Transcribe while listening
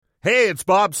Hey, it's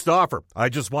Bob Stauffer. I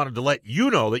just wanted to let you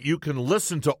know that you can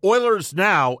listen to Oilers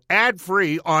Now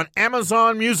ad-free on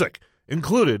Amazon Music,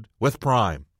 included with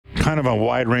Prime. Kind of a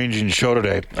wide-ranging show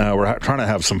today. We're trying to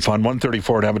have some fun.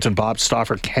 1:34 at Edmonton. Bob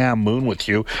Stauffer, Cam Moon with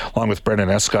you, along with Brendan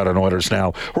Escott on Oilers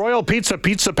Now. Royal Pizza,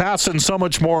 Pizza Pass, and so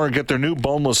much more. Get their new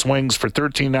boneless wings for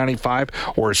 $13.95,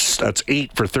 or that's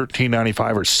 8 for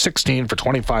 $13.95, or 16 for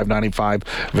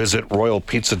 $25.95. Visit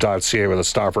royalpizza.ca with the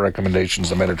Stauffer recommendations,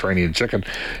 the Mediterranean chicken.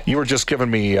 You were just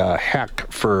giving me heck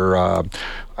for...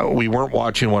 we weren't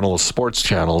watching one of the sports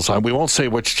channels. We won't say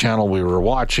which channel we were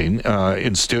watching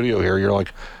in studio here. You're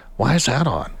like, why is that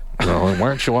on? You know, why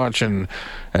aren't you watching?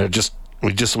 And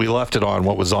we left it on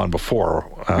what was on before.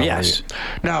 Yes.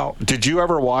 Now, did you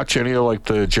ever watch any of like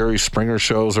the Jerry Springer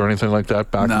shows or anything like that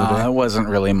back in the day? No, that wasn't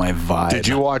really my vibe. Did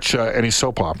you watch any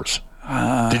soap operas?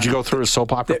 Did you go through a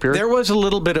soap opera period? There was a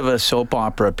little bit of a soap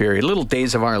opera period, little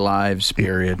Days of Our Lives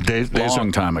period,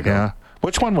 long time ago. Yeah.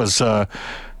 Which one was?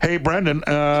 Hey, Brendan.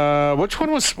 Which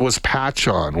one was Patch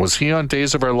on? Was he on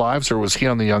Days of Our Lives or was he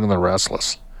on The Young and the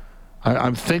Restless?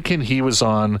 I'm thinking he was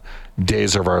on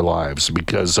Days of Our Lives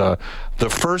because the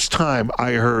first time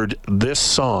I heard this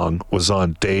song was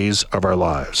on Days of Our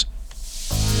Lives.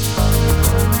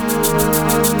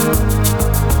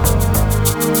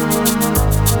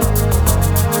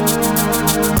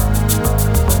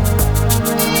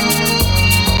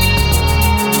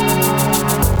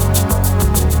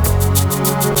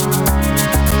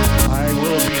 I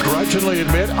will begrudgingly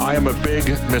admit I am a big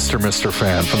Mr.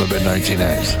 fan from the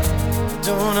mid-1980s.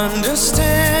 Don't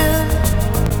understand.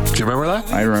 Do you remember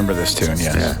that? I remember this tune,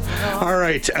 yes. Yeah. All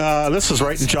right. This is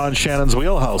right in John Shannon's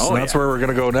wheelhouse, and that's where we're going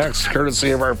to go next,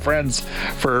 courtesy of our friends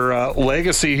for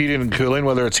Legacy Heating and Cooling.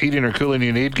 Whether it's heating or cooling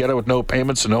you need, get it with no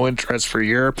payments and no interest for a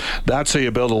year. That's how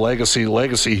you build a Legacy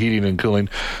Heating and Cooling.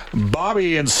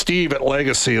 Bobby and Steve at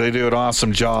Legacy, they do an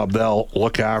awesome job. They'll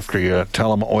look after you.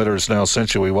 Tell them Oilers Now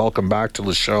sent you. We welcome back to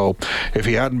the show. If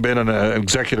he hadn't been an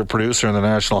executive producer in the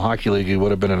National Hockey League, he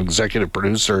would have been an executive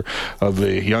producer of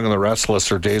The Young and the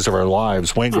Restless or Days of Our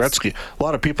Lives. Wayne Gretzky. A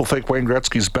lot of people think Wayne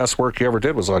Gretzky's best work he ever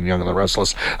did was on Young and the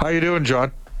Restless. How you doing,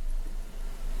 John?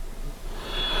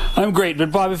 I'm great,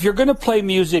 but Bob, if you're going to play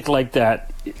music like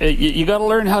that, you got to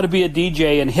learn how to be a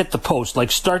DJ and hit the post. Like,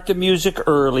 start the music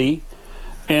early,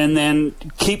 and then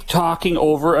keep talking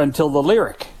over until the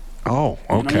lyric. Oh,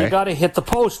 okay. You got to hit the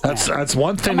post. That's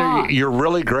one thing that you're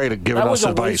really great at giving us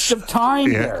advice. That was a waste of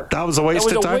time there. That was a waste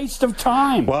of time? That was a waste of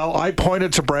time. Well, I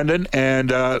pointed to Brendan, and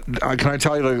can I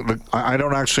tell you, I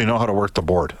don't actually know how to work the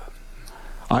board.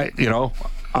 I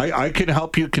can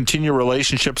help you continue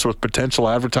relationships with potential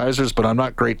advertisers, but I'm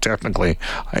not great technically.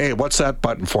 Hey, what's that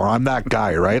button for? I'm that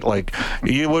guy, right? Like,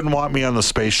 you wouldn't want me on the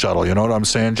space shuttle. You know what I'm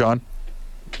saying, John?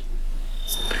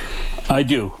 I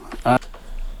do.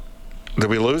 Did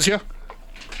we lose you?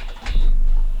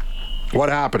 What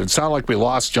happened? It sounded like we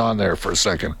lost John there for a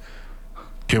second.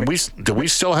 Do we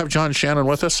still have John Shannon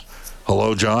with us?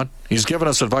 Hello, John. He's giving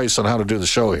us advice on how to do the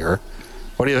show here.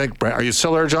 What do you think? Are you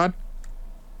still there, John?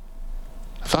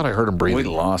 I thought I heard him breathing. We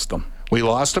lost him. We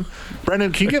lost him?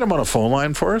 Brendan, can you get him on a phone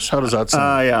line for us? How does that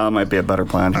sound? Yeah, that might be a better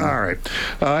plan. All right.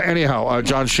 Anyhow,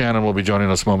 John Shannon will be joining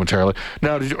us momentarily.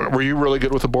 Now, were you really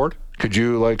good with the board? Could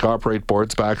you, operate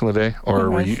boards back in the day? Or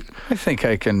were you? I think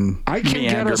I can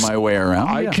meander my way around.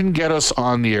 I can get us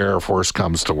on the air if worse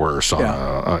comes to worse on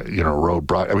a road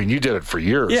broad. I mean, you did it for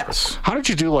years. Yes. How did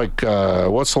you do,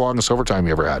 what's the longest overtime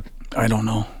you ever had? I don't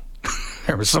know.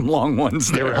 There were some long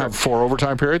ones there. You ever have 4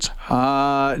 overtime periods?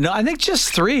 No, I think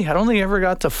just 3. I don't think I ever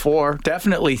got to 4.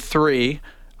 Definitely 3.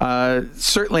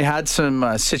 Certainly had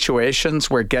some situations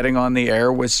where getting on the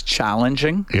air was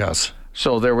challenging. Yes.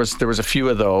 So there was a few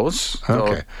of those.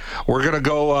 Okay. We're going to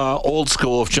go old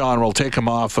school. If John, we'll take him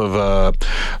off of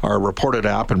our reported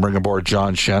app and bring aboard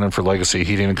John Shannon for Legacy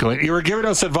Heating and Cooling. You were giving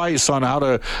us advice on how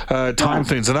to time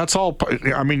things, and that's all.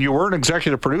 I mean, you were an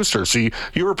executive producer, so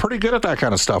you were pretty good at that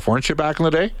kind of stuff, weren't you, back in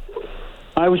the day?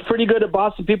 I was pretty good at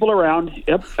bossing people around.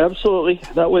 Yep, absolutely.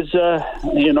 That was,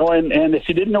 and if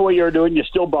you didn't know what you were doing, you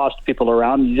still bossed people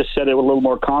around. You just said it with a little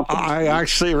more confidence. I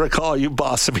actually recall you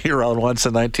bossing me around once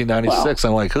in 1996.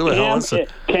 I'm like, who the hell is it?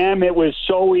 Cam, it was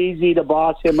so easy to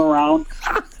boss him around.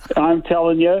 I'm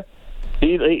telling you.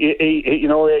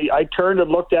 I turned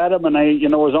and looked at him, and I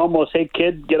was almost, hey,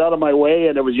 kid, get out of my way.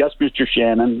 And it was, yes, Mr.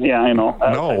 Shannon. Yeah, I know.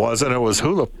 No, it wasn't. It was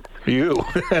Hula. You.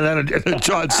 And then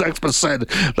John Sexton said,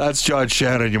 that's John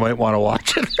Shannon. You might want to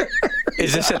watch it.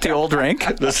 Is this at the old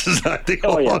rink? This is at the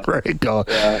old rink.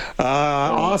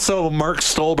 Also, Mark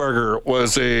Stolberger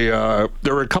was there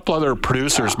were a couple other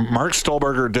producers. Mark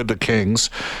Stolberger did the Kings.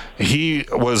 He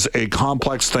was a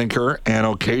complex thinker and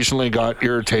occasionally got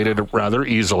irritated rather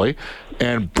easily.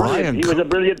 And He was a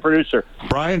brilliant producer.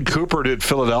 Brian Cooper did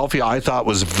Philadelphia. I thought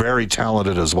was very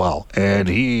talented as well. And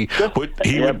he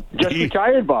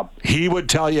retired, Bob. He would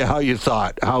tell you how he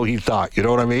thought. You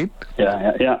know what I mean?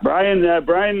 Yeah. Brian.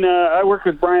 I worked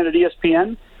with Brian at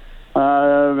ESPN.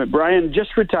 Brian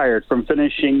just retired from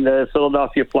finishing the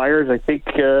Philadelphia Flyers. I think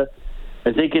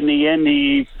in the end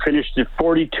he finished a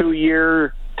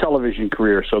 42-year television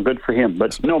career. So good for him.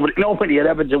 But nobody at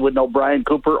Edmonton would know Brian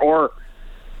Cooper or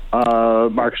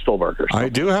Mark Stolberger. So. I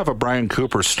do have a Brian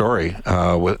Cooper story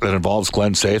that involves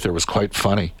Glenn Sather. It was quite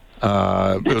funny.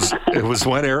 It was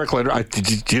when Eric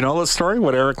Lindros. Do you know the story?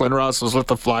 When Eric Lindros was with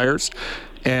the Flyers,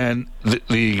 and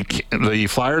the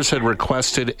Flyers had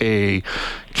requested a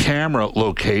camera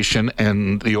location,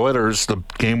 and the Oilers, the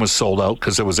game was sold out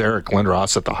because it was Eric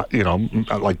Lindros at the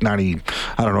like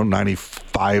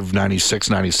 95, 96,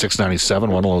 96,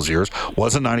 97, one of those years.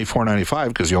 Wasn't 94, 95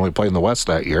 because you only played in the West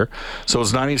that year. So it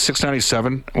was 96,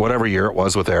 97, whatever year it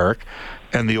was with Eric,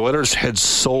 and the Oilers had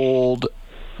sold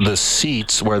the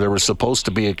seats where there was supposed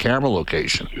to be a camera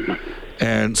location.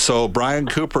 And so Brian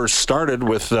Cooper started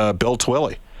with Bill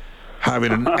Twilley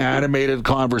having an animated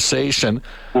conversation.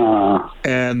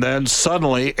 And then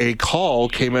suddenly a call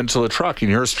came into the truck, and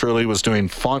yours truly was doing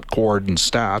font chord and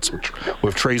stats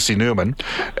with Tracy Newman.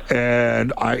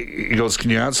 And he goes, "Can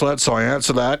you answer that?" So I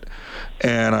answer that.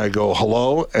 And I go,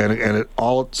 "Hello," and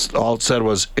all it said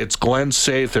was, "It's Glenn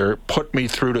Sather. Put me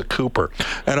through to Cooper."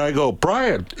 And I go,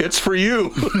 "Brian, it's for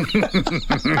you."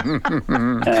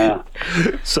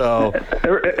 So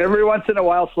every once in a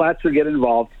while, Slats would get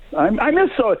involved. I miss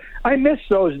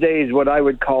those days. What I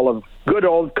would call of good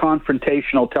old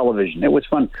confrontational television. It was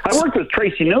fun. I worked with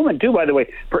Tracy Newman too, by the way.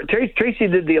 Tracy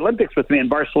did the Olympics with me in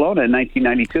Barcelona in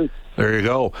 1992. There you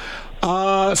go.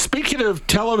 Speaking of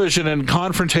television and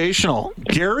confrontational,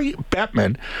 Gary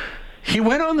Bettman, he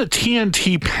went on the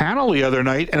TNT panel the other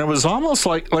night, and it was almost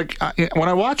like when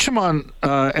I watch him on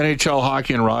NHL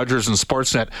Hockey and Rogers and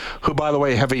Sportsnet, who, by the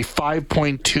way, have a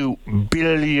 $5.2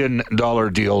 billion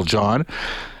deal, John.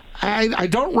 I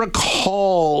don't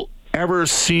recall ever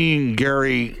seeing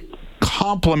Gary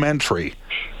complimentary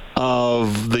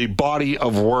of the body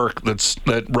of work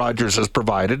that Rogers has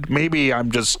provided. Maybe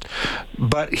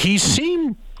but he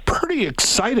seemed pretty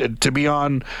excited to be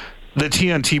on the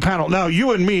TNT panel. Now,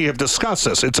 you and me have discussed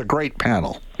this. It's a great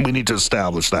panel. We need to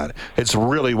establish that. It's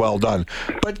really well done.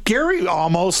 But Gary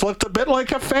almost looked a bit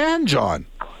like a fan, John.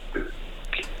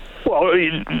 Well,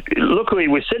 look who he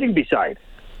was sitting beside.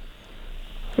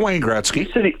 Wayne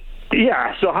Gretzky.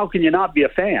 Yeah, so how can you not be a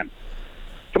fan?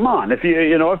 Come on, if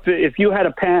you had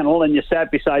a panel and you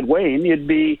sat beside Wayne, you'd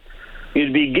be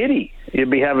giddy. You'd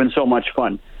be having so much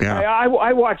fun. Yeah.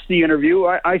 I watched the interview.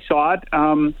 I saw it.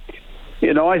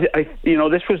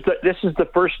 This is the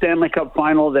first Stanley Cup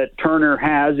final that Turner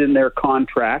has in their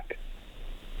contract.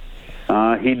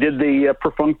 He did the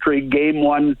perfunctory Game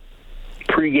 1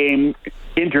 pregame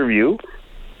interview.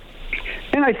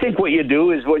 And I think what you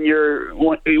do is when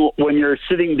you're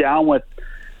sitting down with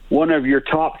one of your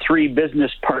top three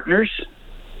business partners,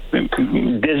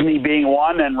 Disney being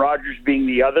one and Rogers being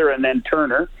the other, and then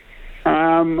Turner,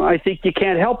 I think you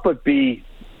can't help but be,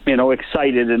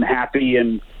 excited and happy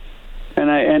and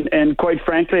quite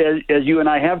frankly, as you and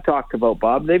I have talked about,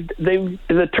 Bob,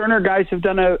 the Turner guys have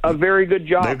done a very good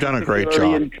job. They've done a great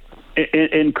job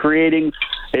in creating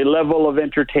a level of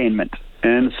entertainment.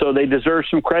 And so they deserve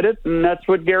some credit, and that's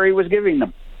what Gary was giving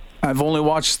them. I've only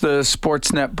watched the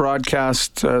Sportsnet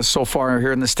broadcast so far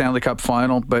here in the Stanley Cup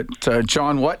final, but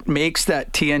John, what makes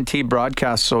that TNT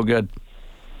broadcast so good?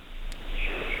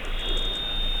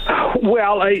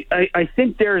 Well, I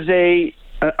think there's a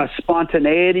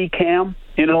spontaneity, Cam,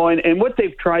 and what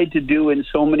they've tried to do in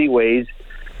so many ways.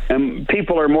 And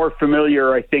people are more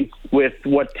familiar, I think, with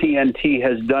what TNT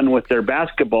has done with their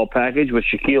basketball package with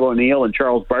Shaquille O'Neal and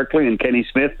Charles Barkley and Kenny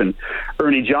Smith and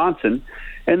Ernie Johnson.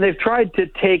 And they've tried to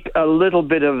take a little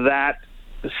bit of that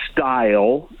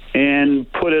style and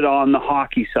put it on the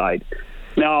hockey side.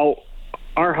 Now,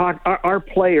 our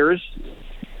players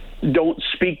don't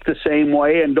speak the same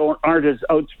way and aren't as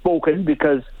outspoken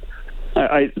because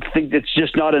I think it's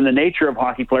just not in the nature of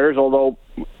hockey players, although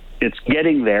it's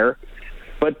getting there.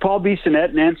 But Paul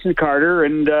Bissonnette, Nansen Carter,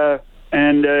 and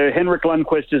Henrik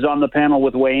Lundqvist is on the panel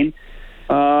with Wayne.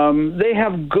 They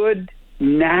have good,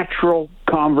 natural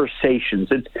conversations.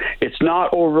 It's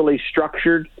not overly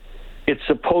structured. It's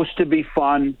supposed to be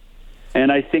fun. And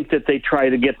I think that they try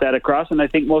to get that across, and I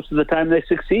think most of the time they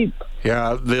succeed.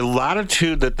 Yeah, the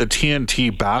latitude that the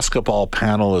TNT basketball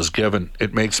panel is given,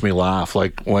 it makes me laugh.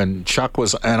 Like when Chuck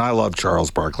was, and I love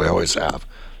Charles Barkley, I always have.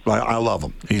 I love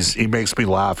him. He makes me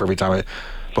laugh every time.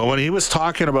 But when he was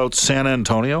talking about San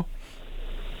Antonio,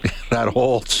 that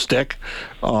whole stick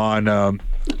on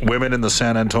women in the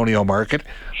San Antonio market,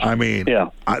 I mean,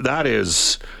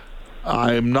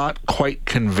 I'm not quite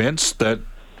convinced that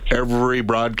every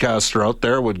broadcaster out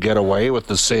there would get away with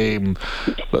the same.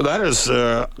 That is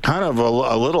kind of a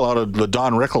little out of the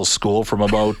Don Rickles school from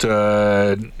about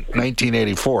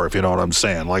 1984, if you know what I'm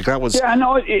saying. Like that was. Yeah,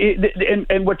 no,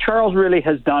 and what Charles really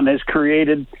has done is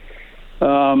created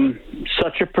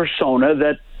such a persona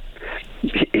that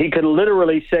he can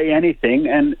literally say anything,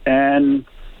 and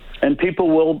people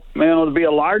will, there'll be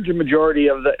a larger majority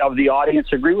of the audience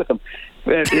agree with him.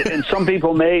 And some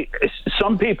people may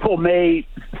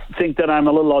think that I'm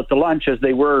a little out to lunch, as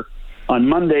they were on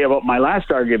Monday about my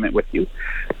last argument with you.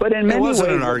 But in many ways, it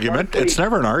wasn't an argument. It's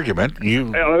never an argument.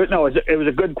 No, it was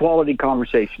a good quality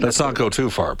conversation. Let's not go too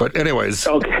far. But anyways,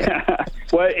 okay.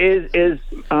 What is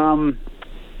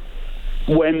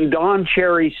when Don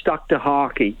Cherry stuck to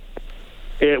hockey,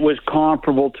 it was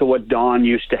comparable to what Don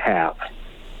used to have.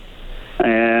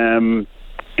 And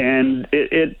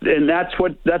that's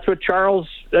what Charles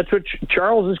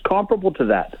is comparable to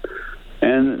that,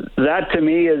 and that to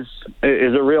me is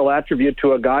a real attribute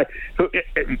to a guy who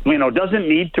doesn't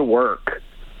need to work.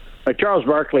 Like Charles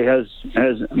Barkley has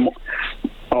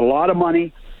a lot of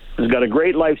money, has got a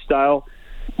great lifestyle,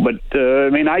 but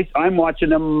I'm watching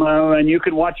him, and you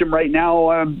can watch him right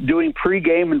now doing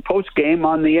pregame and postgame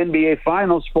on the NBA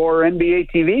Finals for NBA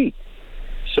TV.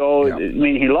 So yeah.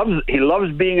 He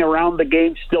loves being around the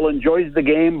game, still enjoys the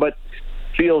game, but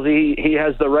feels he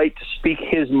has the right to speak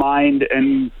his mind.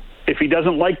 And if he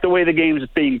doesn't like the way the game is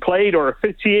being played or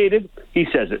officiated, he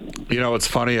says it. What's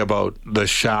funny about the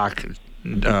Shaq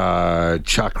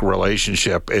Chuck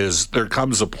relationship is there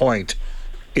comes a point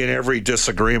in every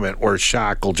disagreement where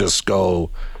Shaq will just go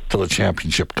to the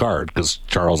championship card, because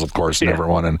Charles, of course, never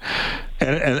won,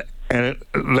 and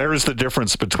there's the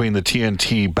difference between the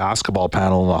TNT basketball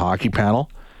panel and the hockey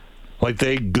panel. Like,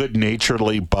 they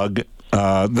good-naturedly bug.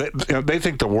 They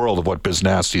think the world of what Biz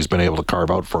Nasty's been able to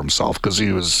carve out for himself, because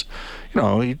he was,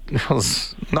 he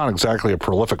was not exactly a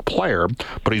prolific player,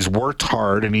 but he's worked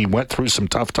hard and he went through some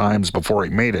tough times before he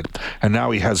made it, and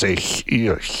now he has a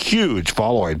huge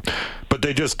following. But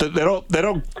they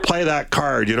don't play that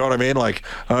card. You know what I mean? Like,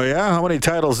 oh yeah, how many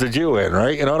titles did you win?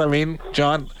 Right? You know what I mean,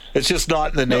 John? It's just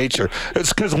not in the nature.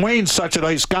 It's because Wayne's such a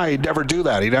nice guy. He'd never do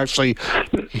that. He'd actually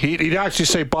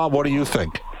say, Bob, what do you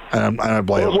think? And I'd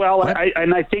blame him. Well,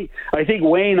 I think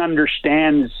Wayne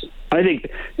understands. I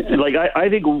think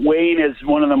Wayne is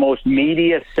one of the most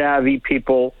media savvy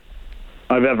people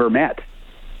I've ever met,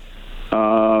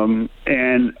 and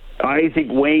I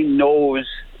think Wayne knows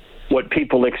what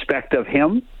people expect of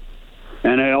him,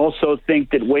 and I also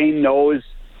think that Wayne knows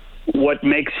what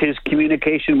makes his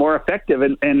communication more effective,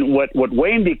 and what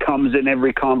Wayne becomes in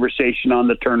every conversation on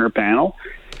the Turner panel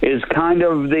is kind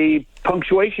of the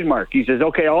punctuation mark. He says,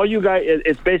 okay, all you guys,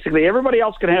 it's basically everybody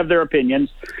else can have their opinions,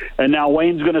 and now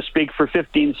Wayne's going to speak for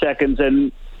 15 seconds,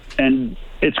 and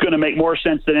it's going to make more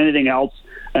sense than anything else,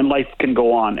 and life can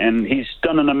go on. And he's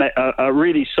done a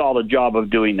really solid job of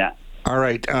doing that. All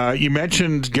right. You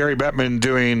mentioned Gary Bettman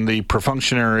doing the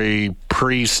perfunctory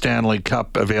pre-Stanley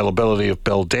Cup availability of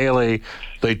Bill Daly.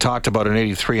 They talked about an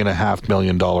 $83.5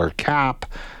 million cap.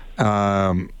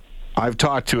 I've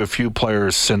talked to a few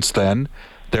players since then.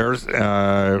 There's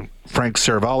Frank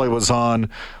Seravalli was on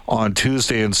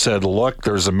Tuesday and said, look,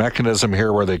 there's a mechanism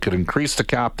here where they could increase the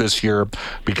cap this year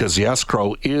because the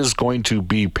escrow is going to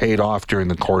be paid off during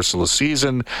the course of the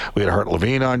season. We had Hart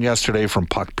Levine on yesterday from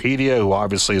Puckpedia, who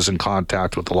obviously is in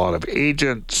contact with a lot of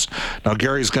agents. Now,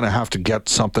 Gary's going to have to get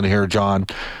something here, John.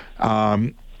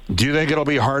 Do you think it'll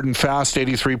be hard and fast,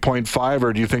 83.5,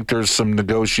 or do you think there's some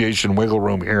negotiation wiggle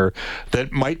room here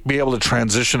that might be able to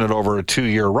transition it over a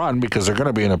 2-year run, because they're going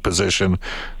to be in a position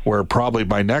where probably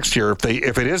by next year,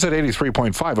 if it is at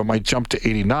 83.5, it might jump to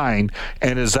 89,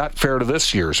 and is that fair to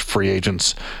this year's free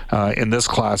agents in this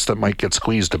class that might get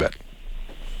squeezed a bit?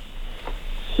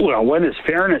 Well, when does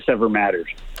fairness ever matter?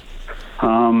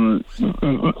 I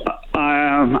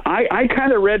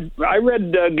kind of read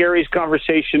Gary's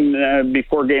conversation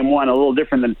before Game 1 a little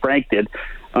different than Frank did.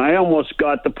 I almost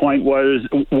got the point was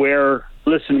where,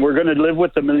 listen, we're going to live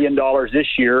with $1 million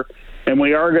this year, and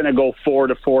we are going to go 4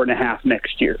 to 4.5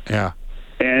 next year. Yeah,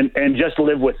 and just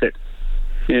live with it.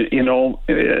 I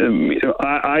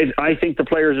think the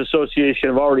Players Association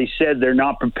have already said they're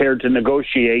not prepared to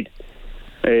negotiate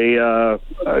an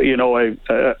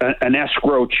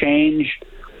escrow change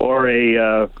or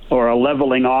a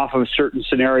leveling off of certain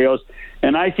scenarios.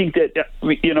 And I think that,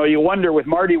 you wonder with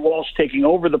Marty Walsh taking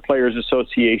over the Players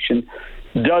Association,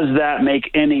 does that make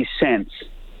any sense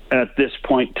at this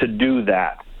point to do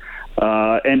that?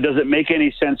 And does it make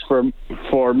any sense for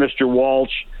Mr.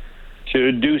 Walsh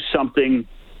to do something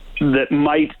that he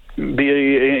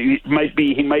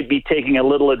might be taking a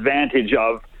little advantage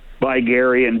of by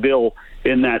Gary and Bill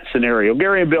in that scenario?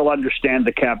 Gary and Bill understand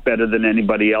the cap better than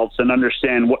anybody else and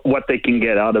understand what they can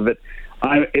get out of it.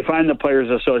 If I'm the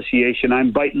Players Association, I'm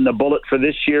biting the bullet for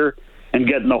this year and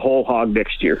getting the whole hog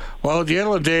next year. Well, at the end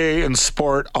of the day, in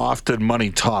sport, often money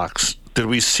talks. Did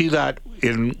we see that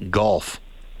in golf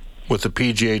with the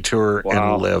PGA Tour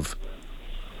and LIV?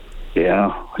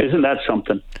 Yeah, isn't that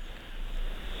something?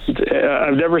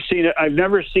 I've never seen it. I've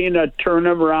never seen a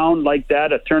turnaround like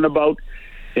that, a turnabout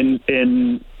in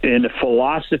a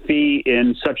philosophy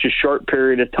in such a short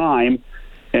period of time.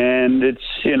 And it's,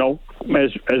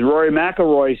 as Rory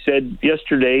McIlroy said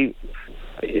yesterday,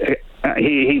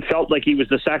 he felt like he was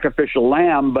the sacrificial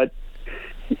lamb, but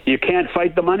you can't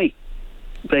fight the money.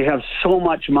 They have so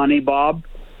much money, Bob.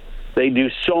 They do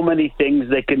so many things.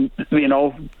 They can,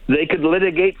 they could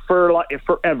litigate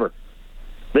forever.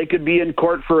 They could be in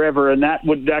court forever, and that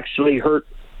would actually hurt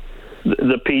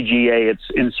the PGA. It's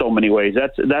in so many ways.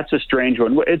 That's a strange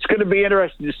one. It's going to be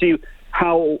interesting to see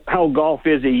how golf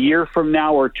is a year from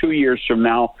now or 2 years from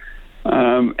now,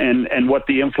 and what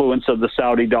the influence of the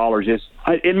Saudi dollars is.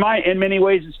 In many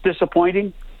ways, it's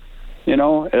disappointing,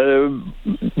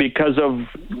 because of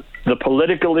the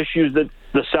political issues that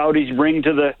the Saudis bring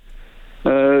to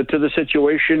the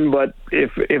situation. But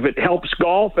if it helps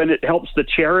golf and it helps the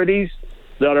charities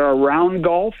that are around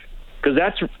golf, because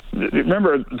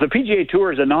remember, the PGA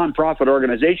Tour is a non-profit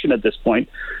organization at this point,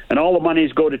 and all the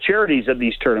monies go to charities at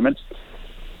these tournaments.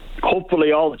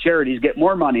 Hopefully all the charities get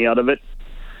more money out of it.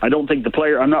 I don't think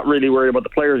I'm not really worried about the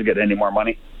players getting any more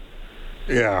money.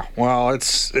 Yeah, well,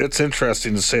 it's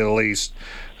interesting to say the least.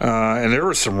 And there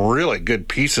were some really good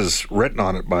pieces written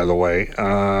on it, by the way.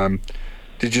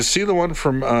 Did you see the one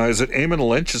from, is it Eamon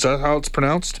Lynch? Is that how it's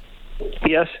pronounced?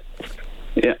 Yes.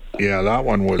 Yeah. Yeah, that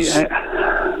one was... Yeah.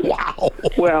 Wow.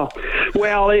 Well,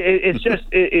 it's just,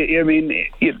 here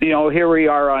we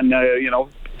are on,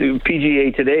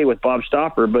 PGA Today with Bob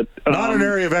Stopper, but not an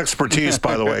area of expertise,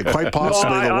 by the way. Quite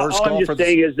possibly the worst golfer. All I'm just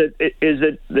saying is that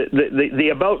the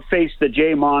about face that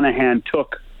Jay Monahan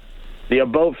took,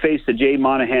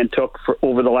 for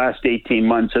over the last 18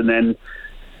 months, and then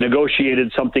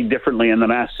negotiated something differently in the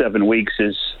last 7 weeks,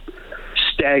 is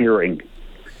staggering.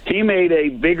 He made a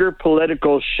bigger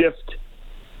political shift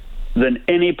than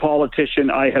any politician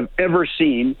I have ever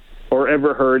seen or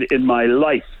ever heard in my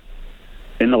life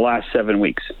in the last 7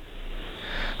 weeks.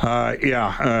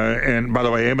 And by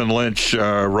the way, Eamon Lynch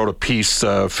wrote a piece,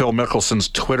 Phil Mickelson's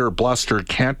Twitter bluster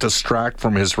can't distract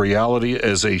from his reality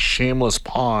as a shameless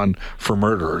pawn for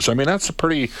murderers. I mean, that's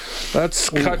kind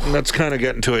of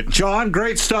getting to it. John,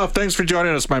 great stuff. Thanks for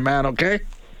joining us, my man, okay?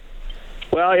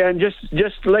 Well, yeah, and just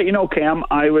to let you know, Cam,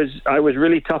 I was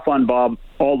really tough on Bob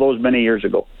all those many years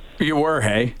ago. You were,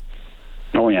 hey?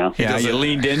 Oh, yeah. Yeah, you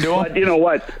leaned into him? But you know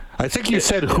what? I think you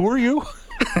said, who are you?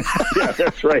 Yeah,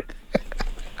 that's right.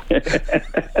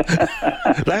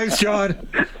 Thanks, John.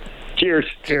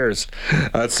 Cheers.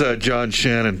 That's John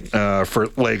Shannon for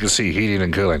Legacy Heating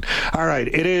and Cooling. All right,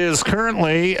 it is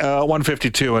currently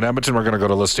 1:52 in Edmonton. We're going to go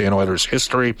to Listing Oilers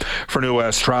history for New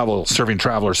West Travel, serving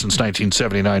travelers since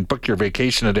 1979. Book your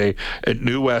vacation today at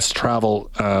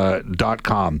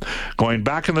newwesttravel.com. Going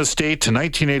back in the state to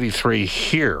 1983,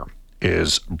 here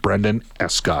is Brendan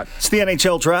Escott. It's the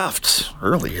NHL draft.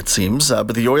 Early, it seems.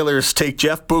 But the Oilers take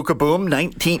Jeff Bukaboom,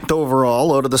 19th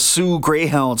overall, out of the Sioux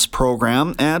Greyhounds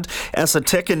program, and Esa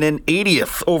Tikkanen,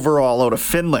 80th overall out of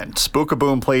Finland.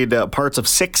 Bukaboom played parts of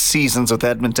 6 seasons with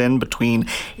Edmonton between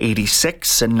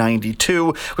 86 and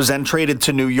 92. Was then traded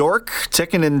to New York.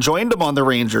 Tikkanen joined him on the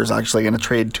Rangers, actually, in a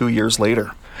trade 2 years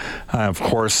later. Of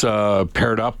course,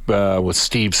 paired up with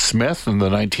Steve Smith in the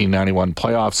 1991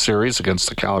 playoff series against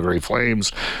the Calgary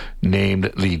Flames,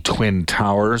 named the Twin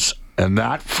Towers. And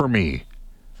that, for me,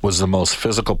 was the most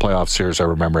physical playoff series I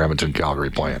remember Edmonton-Calgary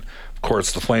playing. Of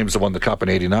course, the Flames had won the Cup in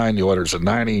 89, the Oilers in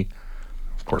 90.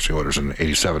 Of course, the Oilers in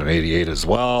 87 and 88 as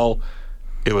well.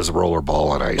 It was a rollerball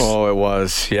on ice. Oh, it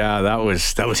was. Yeah, that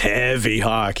was heavy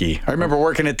hockey. I remember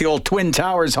working at the old Twin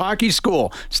Towers hockey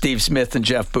school Steve Smith and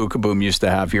Jeff Bukaboom used to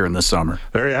have here in the summer.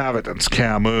 There you have it. That's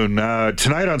Cam Moon.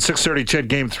 Tonight on 6:30, Ched,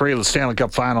 Game 3 of the Stanley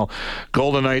Cup Final.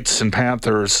 Golden Knights and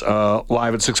Panthers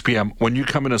live at 6 p.m. When you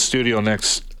come in the studio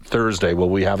next Thursday. Will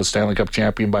we have a Stanley Cup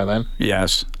champion by then?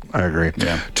 Yes. I agree.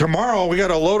 Yeah. Tomorrow, we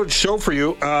got a loaded show for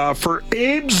you for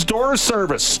Abe's Door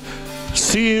Service.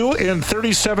 See you in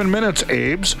 37 minutes,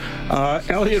 Abe's.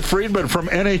 Elliot Friedman from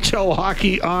NHL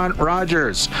Hockey on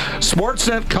Rogers.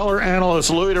 Sportsnet color analyst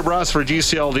Louis DeBrusk for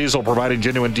GCL Diesel, providing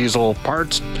genuine diesel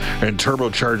parts and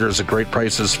turbochargers at great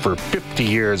prices for 50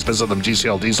 years. Visit them,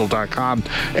 gcldiesel.com.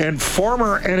 And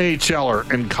former NHLer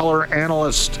and color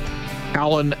analyst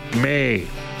Alan May.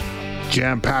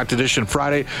 Jam-packed edition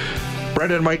Friday.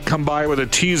 Brendan might come by with a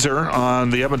teaser on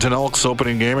the Edmonton Elks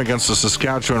opening game against the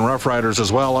Saskatchewan Roughriders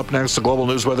as well. Up next, the Global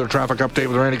News Weather Traffic Update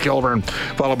with Randy Kilburn,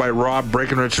 followed by Rob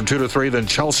Breckenridge from 2 to 3, then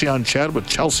Chelsea on Ched with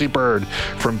Chelsea Bird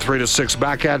from 3 to 6.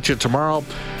 Back at you tomorrow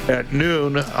at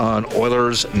noon on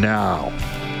Oilers Now.